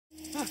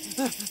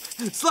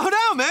Slow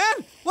down,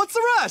 man! What's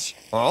the rush?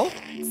 Oh?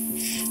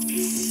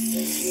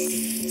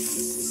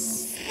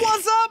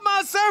 What's up,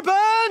 my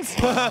serpents?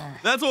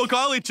 That's what we'll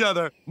call each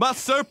other. My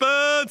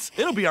serpents!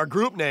 It'll be our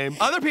group name.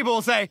 Other people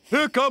will say,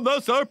 here come the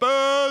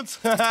serpents!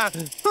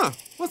 Huh,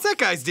 what's that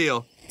guy's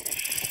deal?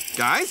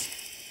 Guys?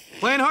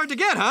 Playing hard to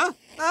get, huh?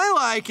 I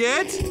like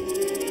it.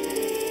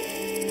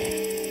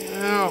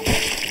 Ow.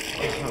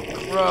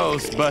 Oh,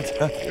 gross, but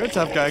you're a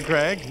tough guy,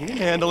 Craig. You can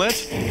handle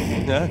it.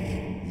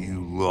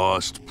 You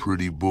lost,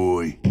 pretty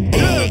boy.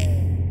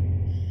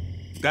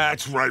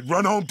 That's right.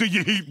 Run home to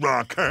your heat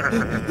rock.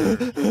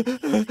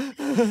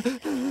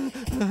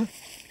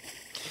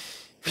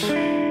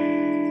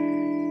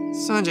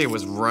 Sanjay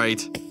was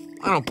right.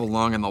 I don't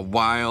belong in the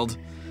wild.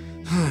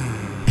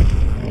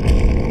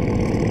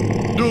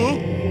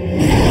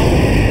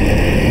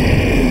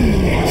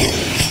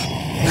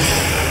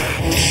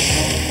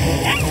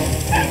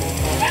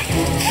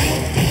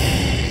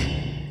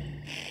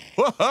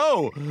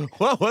 Whoa!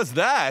 What was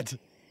that?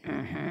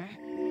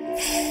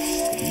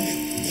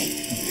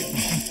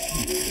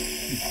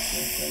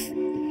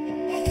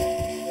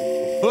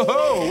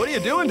 Whoa! What are you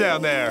doing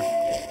down there?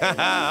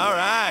 All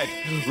right,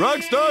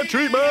 rockstar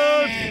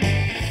treatment.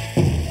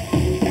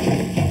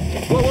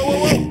 Whoa, whoa, whoa,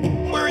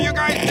 whoa! Where are you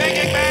guys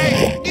taking me?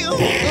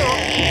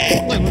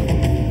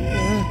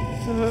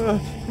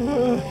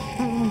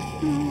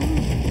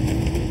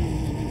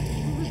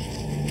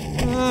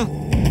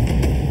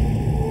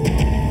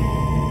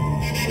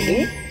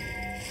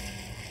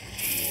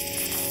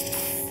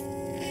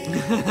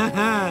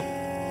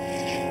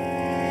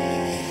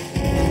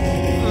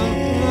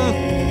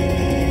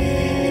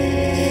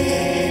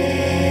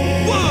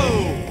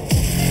 Whoa!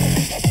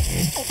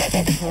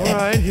 All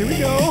right, here we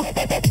go.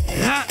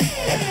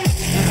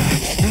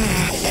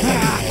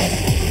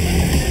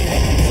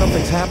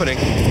 Something's happening.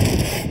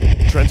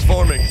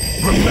 Transforming.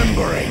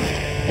 Remembering,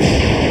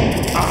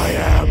 I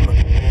am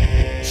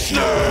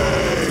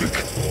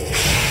Snake.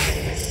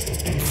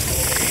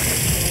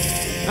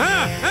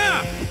 Ah!